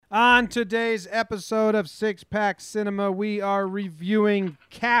On today's episode of Six Pack Cinema, we are reviewing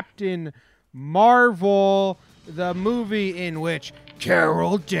Captain Marvel, the movie in which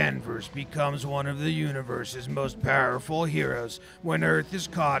Carol Danvers becomes one of the universe's most powerful heroes when Earth is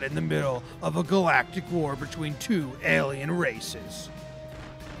caught in the middle of a galactic war between two alien races.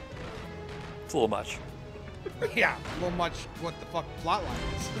 It's a little much. Yeah, a little much what the fuck plotline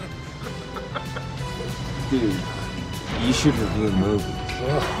is. Dude, you should review movies.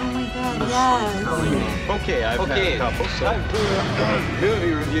 Oh my god, yes. Okay, I've had a couple, so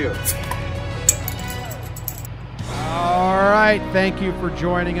movie review. All right, thank you for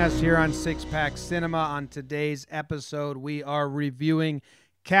joining us here on Six Pack Cinema. On today's episode, we are reviewing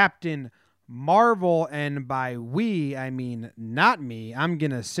Captain Marvel, and by we, I mean not me. I'm going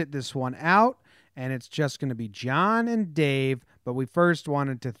to sit this one out, and it's just going to be John and Dave, but we first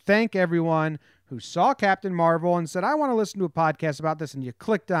wanted to thank everyone who saw Captain Marvel and said, I want to listen to a podcast about this, and you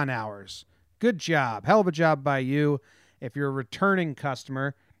clicked on ours. Good job. Hell of a job by you. If you're a returning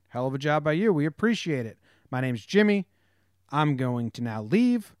customer, hell of a job by you. We appreciate it. My name's Jimmy. I'm going to now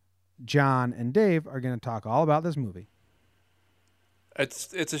leave. John and Dave are going to talk all about this movie.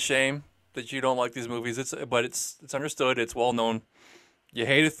 It's a shame that you don't like these movies. But it's understood. It's well known. You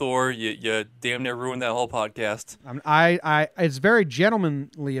hated Thor. You damn near ruined that whole podcast. It's very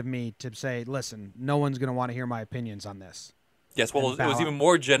gentlemanly of me to say, listen, no one's going to want to hear my opinions on this. Yes, well, it was even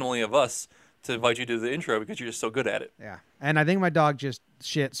more gentlemanly of us to invite you to the intro because you're just so good at it. Yeah, and I think my dog just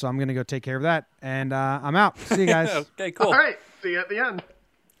shit, so I'm going to go take care of that, and I'm out. See you guys. Okay, cool. All right, see you at the end.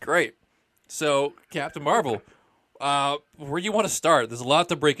 Great. So, Captain Marvel, where do you want to start? There's a lot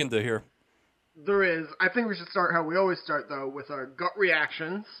to break into here. There is. I think we should start how we always start, though, with our gut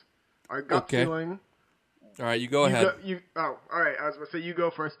reactions, our gut feeling. All right, you go ahead. All right. I was going to say you go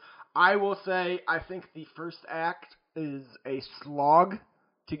first. I will say I think the first act is a slog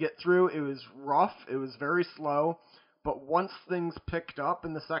to get through. It was rough. It was very slow. But once things picked up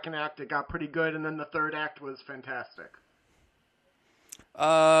in the second act, it got pretty good, and then the third act was fantastic.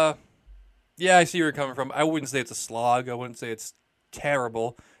 Yeah, I see where you're coming from. I wouldn't say it's a slog. I wouldn't say it's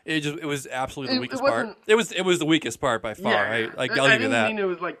terrible. It was absolutely the weakest part. It was the weakest part by far. Yeah, I'll give you that. I didn't mean it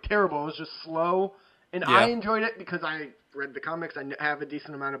was like terrible. It was just slow, and Yeah. I enjoyed it because I read the comics. I have a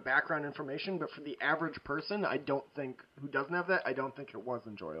decent amount of background information, but for the average person, who doesn't have that, I don't think it was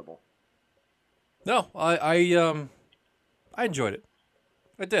enjoyable. No, I enjoyed it.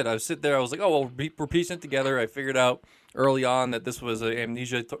 I did. I was sitting there. I was like, oh, well, we're piecing it together. I figured out early on that this was an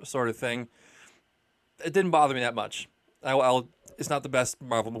amnesia sort of thing. It didn't bother me that much. It's not the best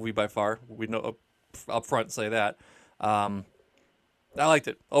Marvel movie by far. We know up front say that. I liked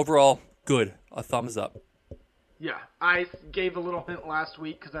it. Overall, good. A thumbs up. Yeah, I gave a little hint last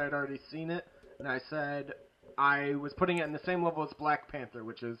week because I had already seen it, and I said I was putting it in the same level as Black Panther,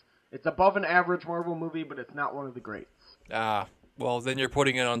 which is it's above an average Marvel movie, but it's not one of the greats. Well, then you're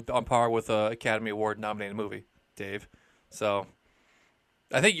putting it on par with an Academy Award nominated movie, Dave. So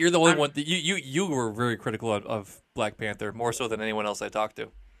I think you're the only one. You were very critical of Black Panther, more so than anyone else I talked to.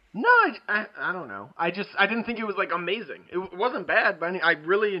 No, I don't know. I didn't think it was like amazing. It wasn't bad, but I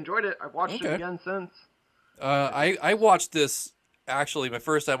really enjoyed it. I've watched it again since. I watched this actually my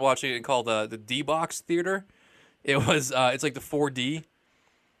first time watching it called the D-Box Theater. It was it's like the 4D.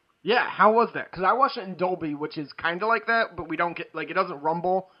 Yeah, how was that? Because I watched it in Dolby, which is kind of like that, but we don't get it doesn't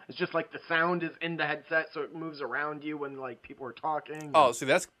rumble. It's just like the sound is in the headset, so it moves around you when like people are talking. Oh, see,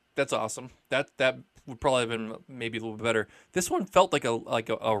 that's awesome. That would probably have been maybe a little bit better. This one felt like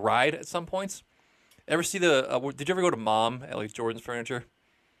a ride at some points. Ever see did you ever go to Mom at like Jordan's Furniture?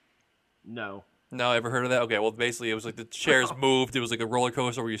 No. No, ever heard of that? Okay, well, basically, it was like the chairs moved. It was like a roller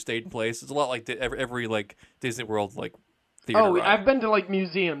coaster where you stayed in place. It's a lot like every like Disney World like theater ride. I've been to like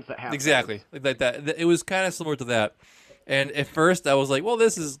museums that have exactly like that. It was kind of similar to that. And at first, I was like, well,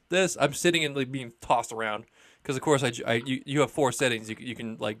 this is this. I'm sitting and like being tossed around because, of course, you have 4 settings. You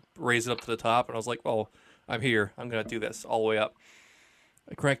can like raise it up to the top, and I was like, well, I'm here. I'm gonna do this all the way up.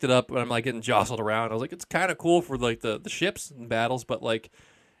 I cranked it up, and I'm like getting jostled around. I was like, it's kind of cool for like the ships and battles, but like.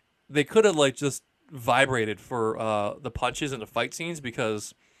 They could have like just vibrated for the punches and the fight scenes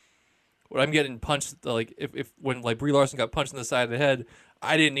because when I'm getting punched, like if when like Brie Larson got punched in the side of the head,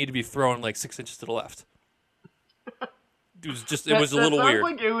 I didn't need to be thrown like 6 inches to the left. It was a little weird.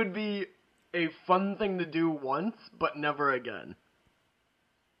 Sounds like it would be a fun thing to do once, but never again.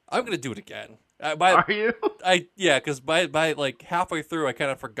 I'm gonna do it again. Are you? Yeah, because by like halfway through, I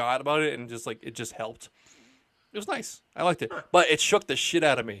kind of forgot about it and just like it just helped. It was nice. I liked it, but it shook the shit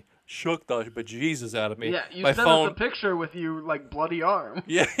out of me. Shook the bejesus out of me. Yeah, you My sent phone... us a picture with you like bloody arm.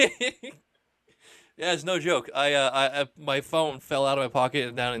 Yeah. Yeah, it's no joke. My phone fell out of my pocket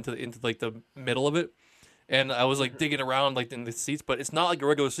and down into like the middle of it, and I was like digging around like in the seats, but it's not like a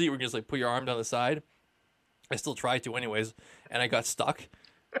regular seat where you just like put your arm down the side. I still tried to anyways, and I got stuck,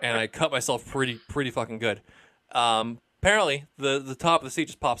 and I cut myself pretty fucking good. Apparently the top of the seat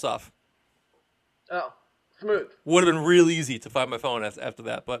just pops off. Oh, smooth. Would have been real easy to find my phone after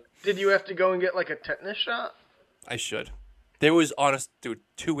that, but Did you have to go and get like a tetanus shot? I should. There was, honest, dude,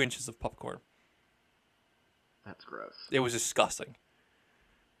 2 inches of popcorn. That's gross. It was disgusting.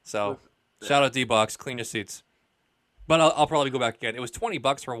 So, shout out D-Box, clean your seats. But I'll probably go back again. It was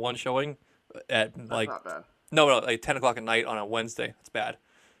 $20 for one showing at That's not bad. no, like 10 o'clock at night on a Wednesday. That's bad.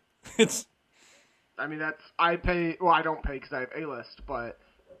 It's I mean, I pay. Well, I don't pay because I have A-list, but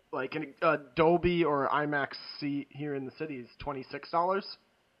like a Dolby or IMAX seat here in the city is $26.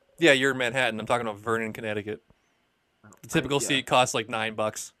 yeah, you're in Manhattan. I'm talking about Vernon, Connecticut. The typical yeah. seat costs like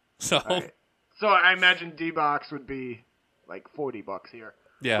 $9. So Right. So I imagine D-Box would be like $40 here.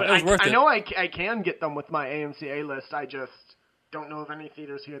 yeah, But it was worth I it. know I can get them with my AMC A-list. I just don't know of any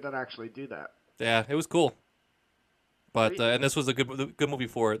theaters here that actually do that. Yeah, it was cool. But and this was a good movie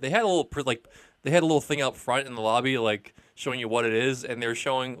for it. They had a little they had a little thing out front in the lobby, like showing you what it is, and they're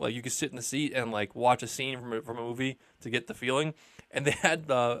showing like you could sit in the seat and like watch a scene from a movie to get the feeling. And they had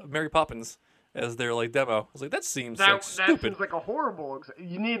Mary Poppins as their like demo. I was like, that seems like That stupid. seems like a horrible.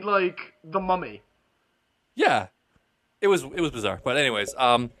 You need like The Mummy. Yeah, it was bizarre. But anyways,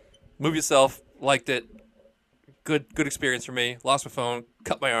 movie itself, liked it. Good experience for me. Lost my phone,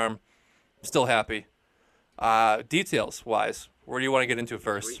 cut my arm, still happy. Details wise, where do you want to get into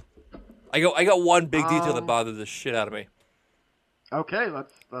first? Sweet. I got one big detail that bothered the shit out of me. Okay,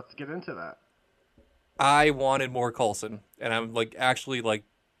 let's get into that. I wanted more Coulson, and I'm like actually like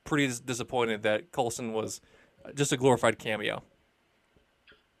pretty disappointed that Coulson was just a glorified cameo.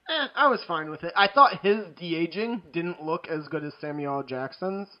 I was fine with it. I thought his de-aging didn't look as good as Samuel L.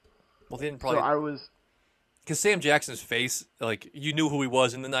 Jackson's, Well, they didn't so probably I was. because Sam Jackson's face, like you knew who he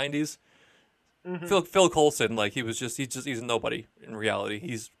was in the '90s. Phil Coulson, like he's a nobody in reality.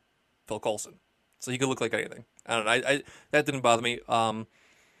 He's Phil Coulson, so he could look like anything. I don't know. I that didn't bother me.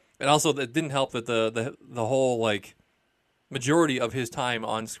 And also it didn't help that the whole like majority of his time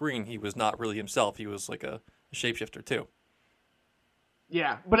on screen he was not really himself. He was like a shapeshifter too.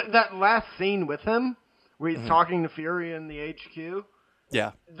 Yeah, but that last scene with him, where he's talking to Fury in the HQ,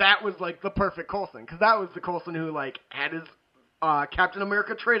 Yeah, that was like the perfect Coulson, because that was the Coulson who like had his Captain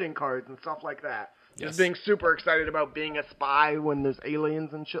America trading cards and stuff like that. Yes. Just being super excited about being a spy when there's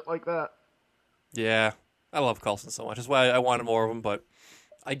aliens and shit like that. yeah. I love Coulson so much. That's why I wanted more of him. But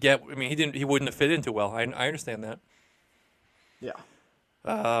I mean, he wouldn't have fit in too well. I understand that. Yeah.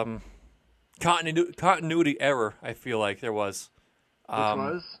 Continuity error. I feel like there was. Which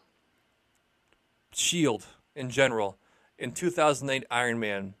was? Shield in general. In 2008 Iron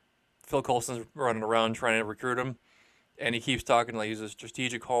Man, Phil Coulson's running around trying to recruit him, and he keeps talking like he's a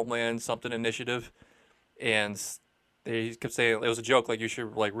strategic homeland something initiative, and they kept saying it was a joke, like you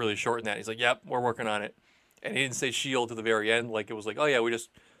should like really shorten that. He's like, "Yep, we're working on it," and he didn't say Shield to the very end. Like it was like, "Oh yeah, we just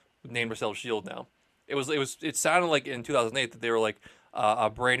named ourselves Shield now." It sounded like in 2008 that they were like a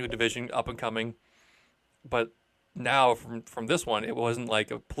brand new division up and coming, but now from this one, it wasn't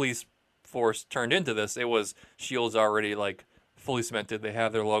like a police force turned into this. It was Shield's already like fully cemented. They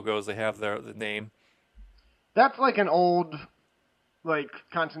have their logos. They have the name. That's like an old, like,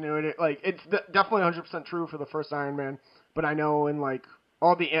 continuity. Like, it's definitely 100% true for the first Iron Man, but I know in, like,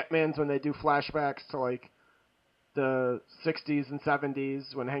 all the Ant-Mans when they do flashbacks to, like, the 60s and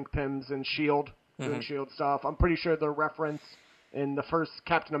 70s when Hank Pym's in S.H.I.E.L.D. doing S.H.I.E.L.D. stuff, I'm pretty sure they're reference in the first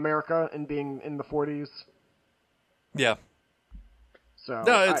Captain America and being in the 40s. Yeah. So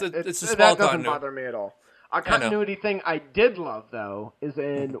No, it's a small that doesn't continuity. bother me at all. A continuity thing I did love, though, is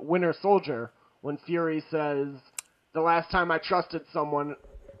in Winter Soldier when Fury says, "The last time I trusted someone,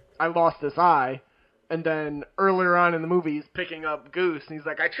 I lost this eye." And then earlier on in the movie, he's picking up Goose, and he's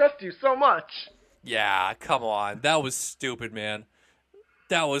like, "I trust you so much." Yeah, come on. That was stupid, man.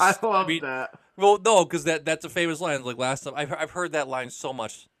 That was. I love mean, that. Well, no, because that's a famous line. Like last time, I've heard that line so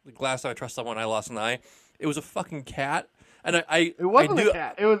much. Like last time I trust someone, I lost an eye. It was a fucking cat, and It wasn't a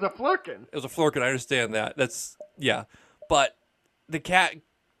cat. It was a Flurkin. It was a Flurkin. I understand that. Yeah, but the cat.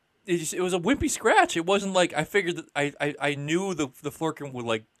 It was a wimpy scratch. It wasn't like I figured that I knew the Flurkin would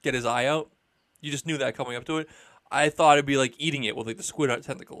like get his eye out. You just knew that coming up to it. I thought it'd be like eating it with like the squid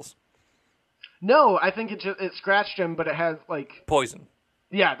tentacles. No, I think it scratched him, but it has like Poison.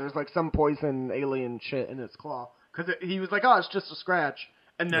 Yeah, there's like some poison alien shit in its claw. Because he was like, "Oh, it's just a scratch,"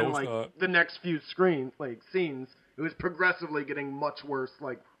 and then No, it's like not. the next few scenes, it was progressively getting much worse,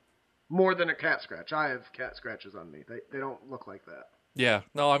 like More than a cat scratch. I have cat scratches on me. They don't look like that. Yeah.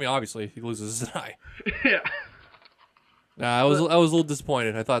 No, I mean obviously he loses his eye. Yeah. Nah, I was a little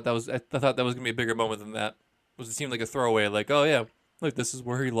disappointed. I thought that was gonna be a bigger moment than that. It seemed like a throwaway. Like, oh yeah, look, this is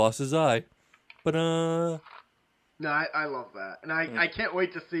where he lost his eye. But No, I love that, and I can't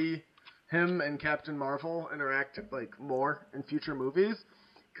wait to see him and Captain Marvel interact like more in future movies,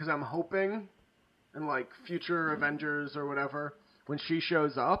 because I'm hoping in like future Avengers or whatever, when she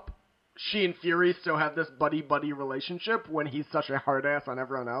shows up, she and Fury still have this buddy relationship when he's such a hard ass on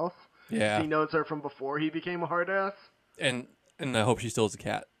everyone else. yeah, He knows her from before he became a hard ass. and I hope she still is a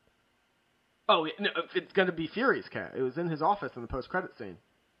cat. Oh, no, it's gonna be Fury's cat. It was in his office in the post-credit scene.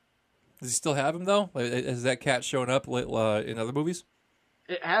 Does he still have him though? Like, has that cat shown up in other movies?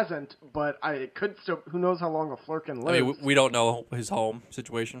 It hasn't, but it could still. Who knows how long a Flurkin lives? I mean, we don't know his home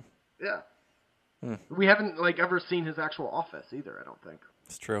situation. Yeah. We haven't like ever seen his actual office either. I don't think.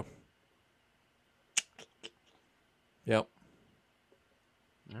 It's true. Yep.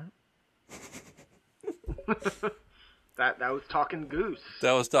 That was Talking Goose.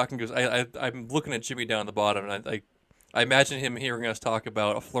 That was talking goose. I'm looking at Jimmy down the bottom, and I imagine him hearing us talk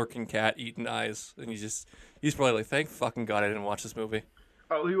about a flirking cat eating eyes, and he's probably like, thank fucking God I didn't watch this movie.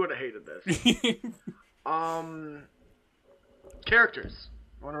 Oh, he would have hated this. Characters.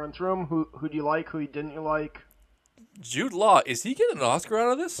 Want to run through them? Who do you like? Who didn't you like? Jude Law, is he getting an Oscar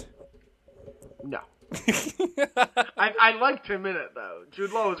out of this? No. I liked him in it though.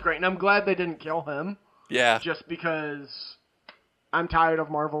 Jude Law was great, and I'm glad they didn't kill him. Yeah. Just because I'm tired of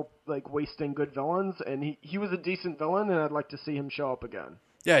Marvel like wasting good villains, and he was a decent villain, and I'd like to see him show up again.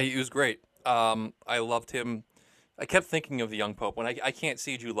 Yeah, he was great. I loved him. I kept thinking of the Young Pope when I can't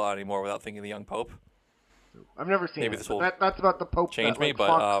see Jude Law anymore without thinking of the Young Pope. I've never seen Maybe it. this will That's about the Pope change that, me, like, but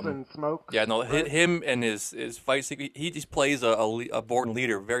fucks and smokes. yeah, no, right? him and his fight sequence, he just plays a born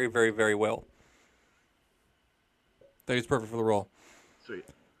leader very, very, very well. I think he's perfect for the role. Sweet.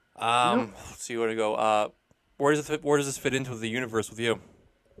 Let's see where to go. Where does this fit into the universe with you?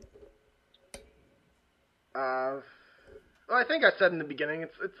 Well, I think I said in the beginning,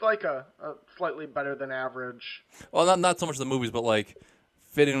 it's like a slightly better than average. Well, not so much the movies, but like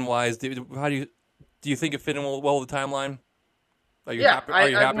fit in wise. Do you think it fit in well with the timeline? Are you happy? Are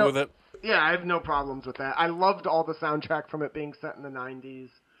you happy with it? Yeah, I have no problems with that. I loved all the soundtrack from it being set in the 90s.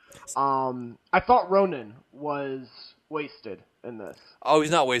 I thought Ronan was wasted in this. Oh,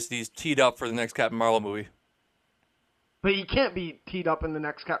 he's not wasted. He's teed up for the next Captain Marvel movie. But he can't be teed up in the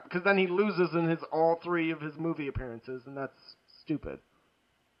next cap because then he loses in all three of his movie appearances, and that's stupid.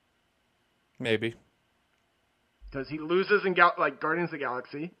 Maybe. Because he loses in Guardians of the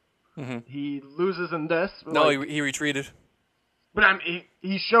Galaxy. Mm-hmm. He loses in this. No, he retreated. But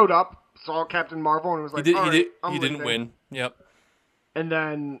he showed up, saw Captain Marvel, and was like, he didn't win. Yep. And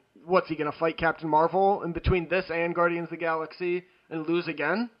then, what's he going to fight Captain Marvel in between this and Guardians of the Galaxy and lose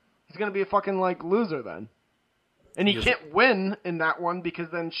again? He's going to be a fucking, loser then. And he can't win in that one because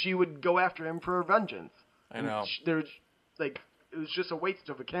then she would go after him for vengeance. I know. It was just a waste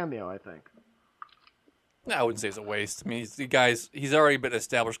of a cameo, I think. No, I wouldn't say it's a waste. I mean, he's already been an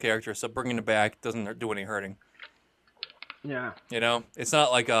established character, so bringing him back doesn't do any hurting. Yeah. You know, it's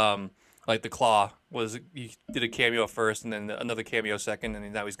not like the Claw he did a cameo first and then another cameo second,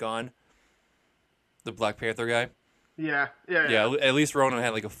 and now he's gone. The Black Panther guy. Yeah. At least Ronan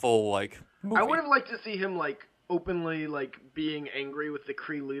had like a full movie. I would have liked to see him openly being angry with the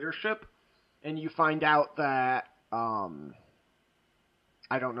Kree leadership, and you find out that I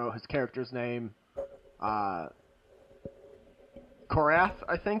don't know his character's name, Korath,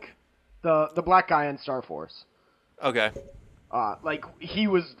 I think, the black guy in Star Force. Okay. He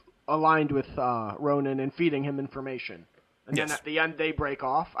was aligned with Ronan and feeding him information, and then at the end they break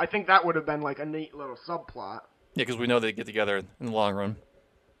off. I think that would have been a neat little subplot. Yeah, because we know they get together in the long run.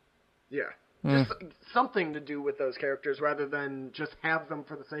 Yeah. Just something to do with those characters rather than just have them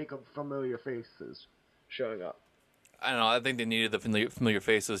for the sake of familiar faces showing up. I don't know. I think they needed the familiar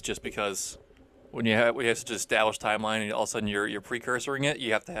faces just because when you have such an established timeline and all of a sudden you're precursoring it,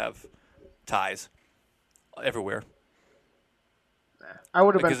 you have to have ties everywhere. I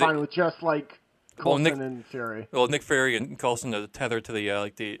would have been fine with just Coulson and Fury. Well, Nick Fury and Coulson are tethered to the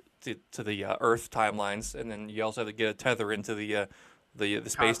Earth timelines, and then you also have to get a tether into the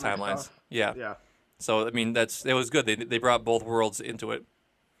space Cosmic timelines. stuff. Yeah. Yeah. So I mean, it was good. They brought both worlds into it.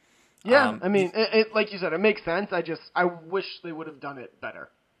 Yeah, I mean, it like you said, it makes sense. I wish they would have done it better.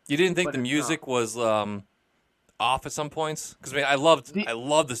 You didn't think the music was off at some points? Because I mean, I loved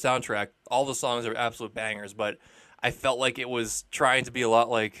the soundtrack. All the songs are absolute bangers, but I felt like it was trying to be a lot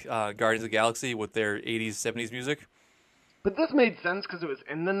like Guardians of the Galaxy with their 80s, 70s music. But this made sense because it was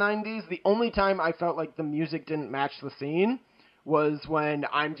in the 90s. The only time I felt like the music didn't match the scene was when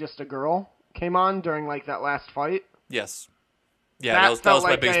I'm Just a Girl came on during like that last fight. Yes. Yeah, that was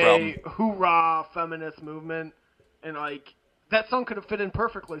my biggest problem. Hoorah feminist movement, and like that song could have fit in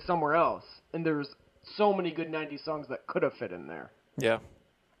perfectly somewhere else. And there's so many good 90s songs that could have fit in there. Yeah.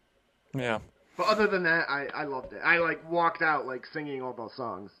 Yeah. But other than that, I loved it. I like walked out like singing all those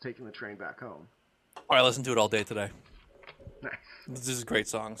songs, taking the train back home. I listened to it all day today. Nice. This is great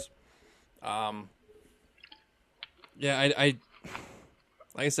songs. Yeah, I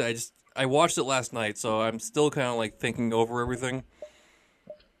like I said, I watched it last night, so I'm still kind of like thinking over everything.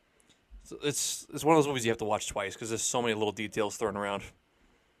 So it's one of those movies you have to watch twice because there's so many little details thrown around.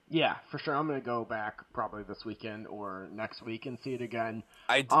 Yeah, for sure. I'm gonna go back probably this weekend or next week and see it again.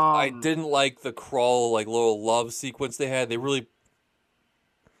 I didn't like the crawl like little love sequence they had. They really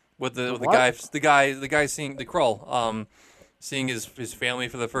with the guy seeing the crawl, seeing his family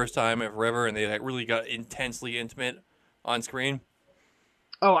for the first time ever, and they like really got intensely intimate on screen.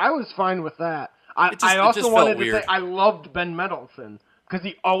 Oh, I was fine with that. It I also just wanted felt to say weird. I loved Ben Mendelsohn because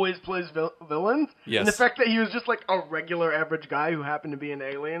he always plays villains. Yes. And the fact that he was just like a regular average guy who happened to be an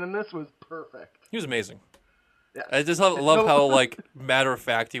alien in this was perfect. He was amazing. Yeah. I just love how like matter of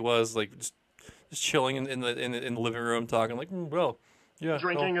fact he was, like just chilling in the living room, talking like, well, yeah,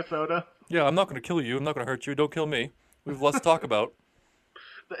 Drinking a soda. yeah, I'm not going to kill you. I'm not going to hurt you. Don't kill me. We have lots to talk about.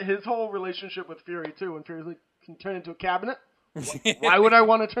 His whole relationship with Fury too, when Fury's like, "Can you turn into a cabinet?" Why would I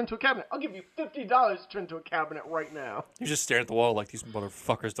want to turn to a cabinet? I'll give you $50 to turn to a cabinet right now. You're just staring at the wall like these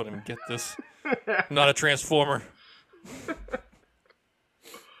motherfuckers don't even get this. I'm not a transformer.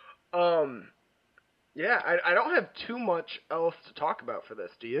 Yeah, I don't have too much else to talk about for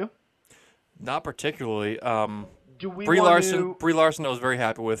this. Do you? Not particularly. Do we Brie want Larson. to... Brie Larson, I was very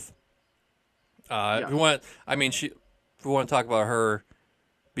happy with. Yes. If we want, if we want to talk about her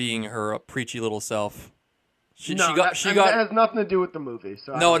being her preachy little self, that has nothing to do with the movie.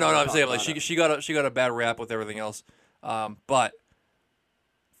 So no. I'm saying like she got a bad rap with everything else, but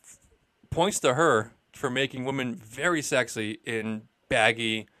points to her for making women very sexy in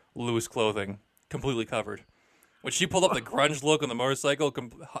baggy, loose clothing, completely covered. When she pulled up the grunge look on the motorcycle,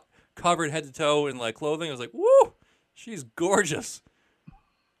 covered head to toe in like clothing, I was like, woo, she's gorgeous.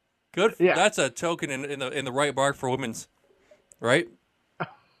 Good. Yeah. That's a token in the right mark for women's, right?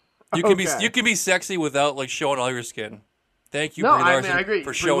 You can Okay. you can be sexy without like showing all your skin. Thank you, No, Brie Larson, I agree.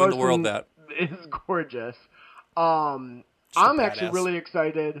 for Brie showing the world Larson that. is gorgeous. She's a I'm actually badass. really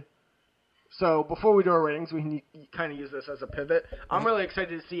excited. So before we do our ratings, we can kind of use this as a pivot. I'm really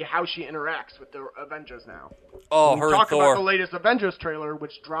excited to see how she interacts with the Avengers now. Oh, We her and talk Thor. about the latest Avengers trailer,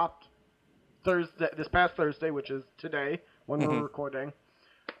 which dropped this past Thursday, which is today when we're recording.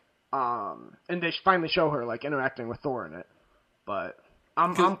 And they finally show her like interacting with Thor in it. But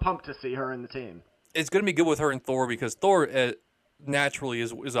I'm pumped to see her in the team. It's going to be good with her and Thor because Thor naturally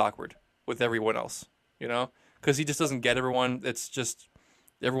is awkward with everyone else, you know, because he just doesn't get everyone. It's just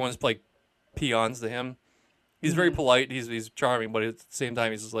everyone's like peons to him. He's very polite. He's charming, but at the same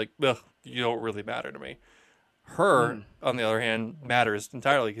time, he's just like, ugh, you don't really matter to me. Her, on the other hand, matters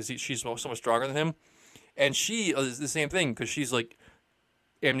entirely because she's so much stronger than him, and she is the same thing because she's like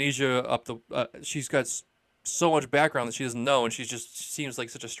amnesia up the. She's got so much background that she doesn't know, and she seems like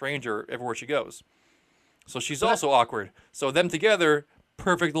such a stranger everywhere she goes. So she's also awkward. So them together,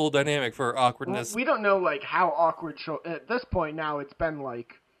 perfect little dynamic for awkwardness. We don't know like how awkward she'll. At this point now, it's been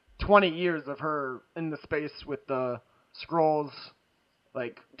like 20 years of her in the space with the Skrulls,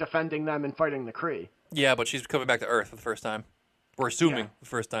 like defending them and fighting the Kree. Yeah, but she's coming back to Earth for the first time. We're assuming Yeah. the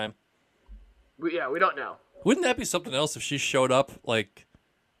first time. We don't know. Wouldn't that be something else if she showed up like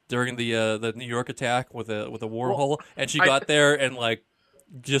during the New York attack with a wormhole, and she got there and like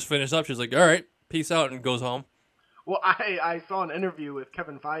just finished up? She's like, "All right, peace out," and goes home. Well, I saw an interview with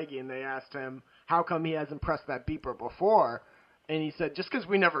Kevin Feige, and they asked him how come he hasn't pressed that beeper before, and he said just because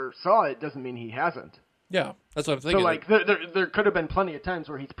we never saw it doesn't mean he hasn't. Yeah, that's what I'm So thinking. like there could have been plenty of times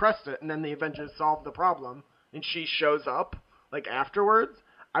where he's pressed it, and then the Avengers solved the problem, and she shows up like afterwards.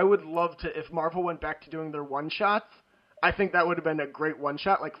 I would love to if Marvel went back to doing their one shots. I think that would have been a great one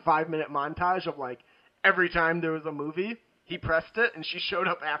shot, like 5-minute montage of like every time there was a movie, he pressed it and she showed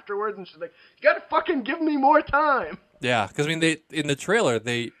up afterwards and she's like, "You gotta fucking give me more time." Yeah, because I mean, they in the trailer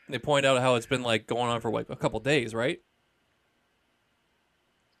they point out how it's been like going on for like a couple days, right?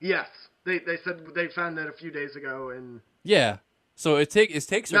 Yes, they said they found that a few days ago in Yeah. So it takes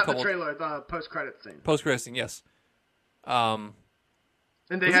her a not the couple trailer, the post-credit scene, post-credit scene, yes. and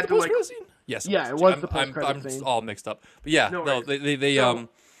they Was it had the to like post-credit scene? Yes. Yeah, it was the I'm post-credit scene. all mixed up, but yeah, No no, worries. they So,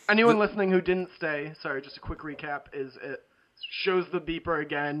 anyone listening who didn't stay, sorry, just a quick recap, is shows the beeper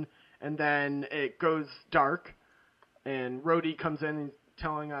again, and then it goes dark, and Rhodey comes in and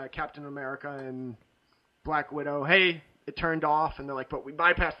telling Captain America and Black Widow, hey, it turned off, and they're like, but we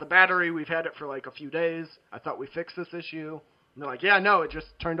bypassed the battery, we've had it for like a few days, I thought we fixed this issue. And they're like, yeah, no, it just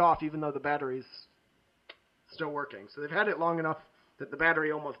turned off even though the battery's still working. So they've had it long enough that the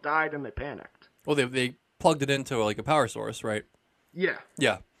battery almost died and they panicked. Well, they plugged it into like a power source, right? Yeah.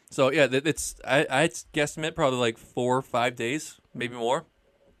 Yeah. So yeah, it's I'd guesstimate probably like 4 or 5 days, maybe more.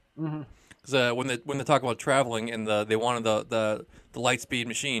 Mm-hmm. Because when they talk about traveling and they wanted the light speed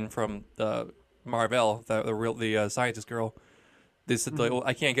machine from the Marvel, the scientist girl, they said like, well,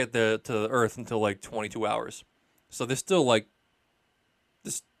 I can't get to the Earth until like 22 hours. So there's still like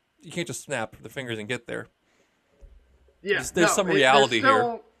this. You can't just snap the fingers and get there. Yeah, there's some reality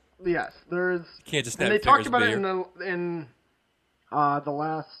here. Yes, there's. You can't just and snap they fingers talked about and it in the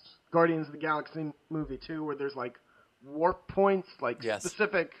last Guardians of the Galaxy movie too, where there's like warp points, like Yes.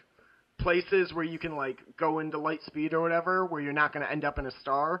 specific places where you can like go into light speed or whatever, where you're not going to end up in a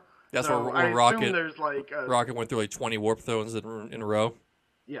star. That's so where I assume Rocket there's like Rocket went through like 20 warp zones in a row.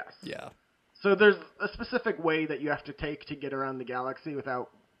 yes. Yeah. So there's a specific way that you have to take to get around the galaxy without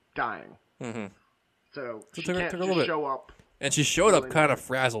dying. Mm-hmm. So she took her can't a just little bit. show up. And she showed up kind of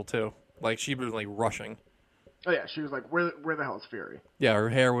frazzled too, like she'd been like rushing. Oh yeah, she was like, "Where the hell is Fury?" Yeah, her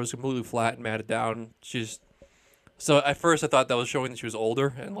hair was completely flat and matted down. So at first I thought that was showing that she was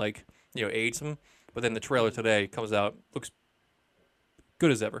older and like aged some, but then the trailer today comes out, looks good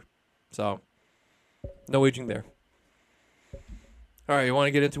as ever. So no aging there. All right, you want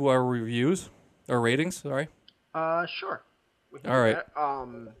to get into our reviews or ratings? Sorry. Sure. We can All do right.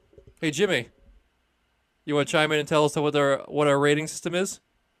 that. Hey Jimmy, you want to chime in and tell us what our rating system is?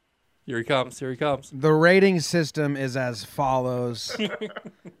 Here he comes. Here he comes. The rating system is as follows.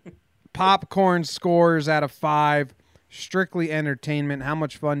 Popcorn scores out of 5. Strictly entertainment. How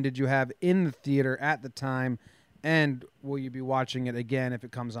much fun did you have in the theater at the time? And will you be watching it again if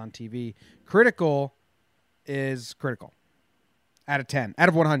it comes on TV? Critical is critical. Out of 10. Out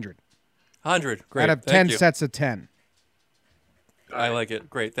of 100. 100. Great. Out of 10 Thank you. sets of 10. I like it.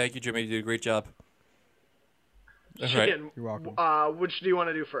 Great. Thank you, Jimmy. You did a great job. All right. Chicken. You're welcome. Which do you want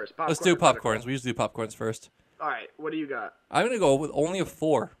to do first? Popcorn Let's do or critical? popcorns. We usually do popcorns first. All right. What do you got? I'm going to go with only a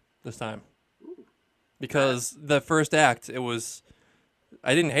 4 this time. Because the first act,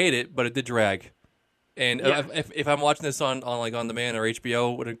 I didn't hate it, but it did drag. And Yeah. if I'm watching this on demand or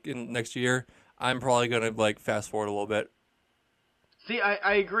HBO next year, I'm probably going to like fast forward a little bit. See,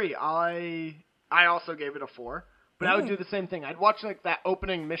 I agree. I also gave it a 4, but I would do the same thing. I'd watch like that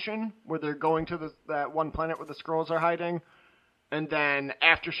opening mission where they're going to that one planet where the Skrulls are hiding, and then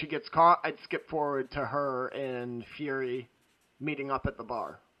after she gets caught, I'd skip forward to her and Fury meeting up at the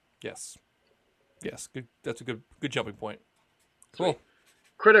bar. Yes. Yes. Good. That's a good jumping point. Cool.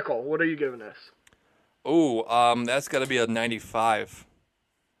 Critical. What are you giving this? Oh, that's got to be a 95.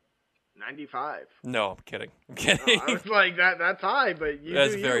 95. No, I'm kidding. I'm kidding. I was like, that's high, but you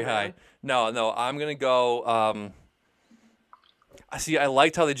That's do very you, high. man. No, I'm gonna go. I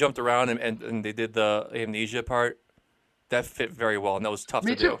liked how they jumped around and they did the amnesia part. That fit very well, and that was tough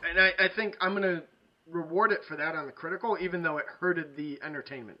Me to too. do. And I think I'm gonna reward it for that on the critical, even though it hurted the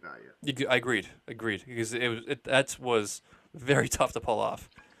entertainment value. I agreed, because that was very tough to pull off.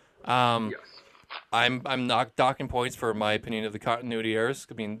 Yes. I'm not docking points for my opinion of the continuity errors.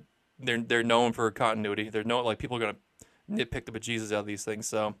 I mean, they're known for continuity. They're known, like, people are gonna nitpick the bejesus out of these things.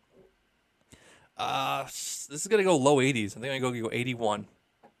 So, this is gonna go low 80s. I think I'm gonna go 81.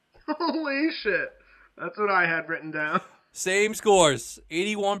 Holy shit. That's what I had written down. Same scores,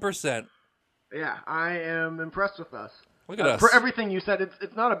 81%. Yeah, I am impressed with us. Look at us. For everything you said,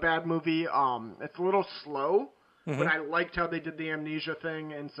 it's not a bad movie. It's a little slow, Mm-hmm. but I liked how they did the amnesia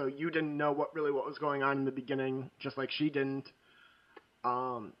thing, and so you didn't know what was going on in the beginning, just like she didn't.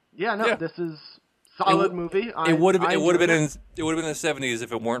 Yeah. This is solid movie. It would have been in it. the 70s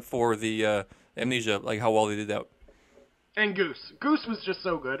if it weren't for the amnesia, like how well they did that. And Goose. Goose was just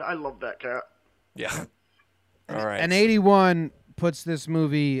so good. I love that cat. Yeah. All right. An 81 puts this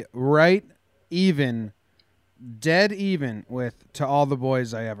movie right even, dead even with To All the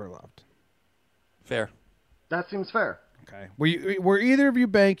Boys I Ever Loved. Fair. That seems fair. Okay. Were either of you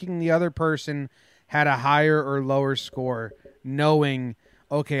banking the other person had a higher or lower score, knowing,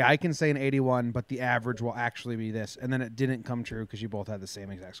 okay, I can say an 81, but the average will actually be this, and then it didn't come true because you both had the same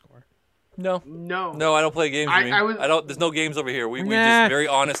exact score? No. No. I don't play games. I Jimmy. was- I don't. There's no games over here. We Nah. just very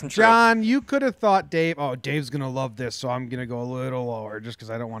honest and true. John, you could have thought Dave's going to love this, so I'm going to go a little lower just because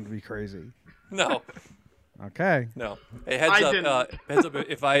I don't want to be crazy. No. Okay. No. Hey, heads I up. didn't. Heads up.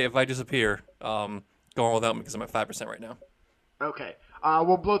 If I disappear, go on without me because I'm at 5% right now. Okay.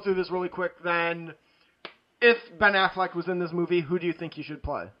 We'll blow through this really quick then. If Ben Affleck was in this movie, who do you think he should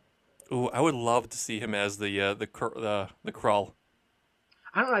play? Ooh, I would love to see him as the Krull.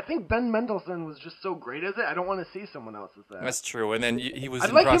 I don't know. I think Ben Mendelsohn was just so great as it. I don't want to see someone else as that. That's true. And then he was I'd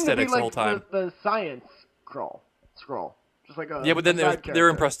in like him to prosthetics be the like whole time. the science scroll. Just like a Yeah, but then a side they were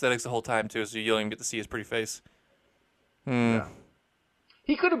in character. prosthetics the whole time too, so you don't even get to see his pretty face. Yeah.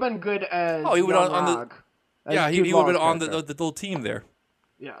 He could have been good as Oh, he would Young on the- Rog, as Yeah, Jude he would have been Law's on the character. little team there.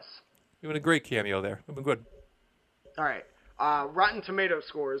 Yes. He would have been a great cameo there. It would have been good. All right. Rotten Tomato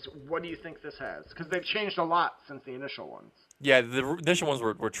scores. What do you think this has? Because they've changed a lot since the initial ones. Yeah, the initial ones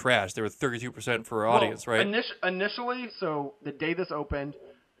were trash. They were 32% for our audience, right? Initially, so the day this opened,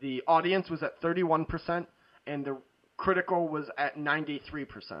 the audience was at 31%, and the critical was at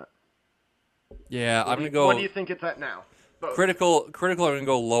 93%. Yeah, I'm gonna What go do you think it's at now? Both. critical. Critical, I'm gonna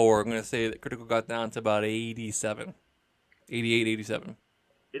go lower. I'm gonna say that critical got down to about 87, 88, 87.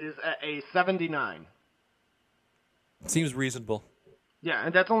 It is at a 79. Seems reasonable. Yeah,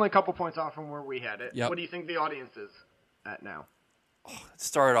 and that's only a couple points off from where we had it. Yep. What do you think the audience is at now? It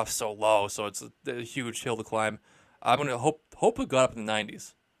started off so low, so it's a huge hill to climb. I'm gonna hope it got up in the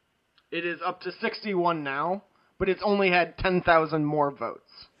 90s. It is up to 61 now, but it's only had 10,000 more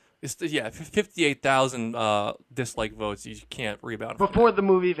votes. It's 58,000 dislike votes. You can't rebound from Before the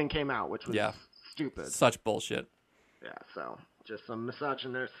movie even came out, which was Yeah. stupid. such bullshit. Yeah, so just some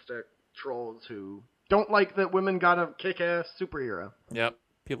misogynistic trolls who don't like that women got a kick-ass superhero. Yep,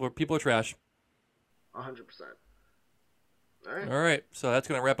 people are trash. 100%. All right. All right, so that's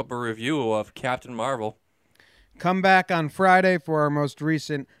gonna wrap up a review of Captain Marvel. Come back on Friday for our most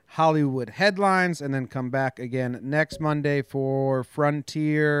recent Hollywood headlines, and then come back again next Monday for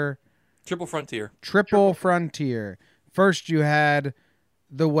Frontier. Triple Frontier. Triple Frontier. First you had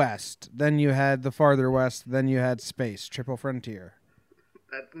the West, then you had the farther West, then you had space. Triple Frontier.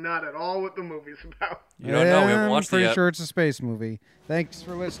 That's not at all what the movie's about. You don't know. We haven't I'm watched it pretty yet. sure it's a space movie. Thanks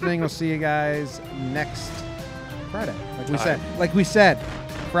for listening. We'll see you guys next Friday. Like we said,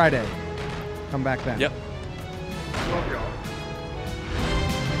 Friday. Come back then. Yep. Love y'all.